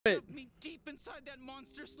inside that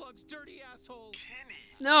monster slug's dirty asshole. Kenny.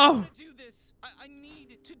 No. I want to do this. I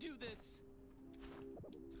need to do this.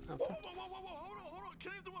 Oh, Whoa, hold on.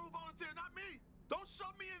 Kenny's the one who volunteered, not me. Don't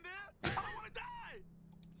shove me in there. I don't want to die.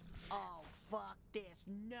 Oh, fuck this.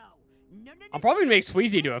 No. I'm probably gonna make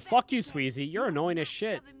Sweezy do it. Fuck you, Sweezy. You're annoying as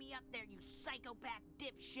shit. Shoving me up there, you psychopath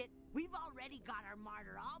dipshit. We've already got our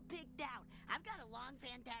martyr all picked out. I've got a long,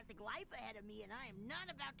 fantastic life ahead of me, and I am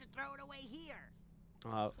not about to throw it away here.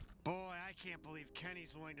 Boy, I can't believe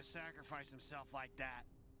Kenny's willing to sacrifice himself like that.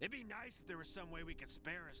 It'd be nice if there was some way we could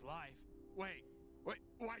spare his life. Wait,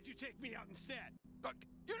 why'd you take me out instead? Look,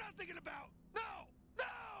 you're not thinking about...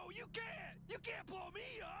 No, you can't blow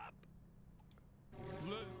me up.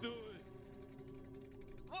 Let's do it.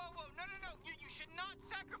 Whoa, no. You should not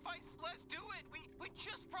sacrifice. Let's do it. We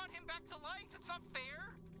just brought him back to life. It's not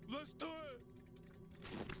fair. Let's do it.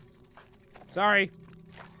 Sorry.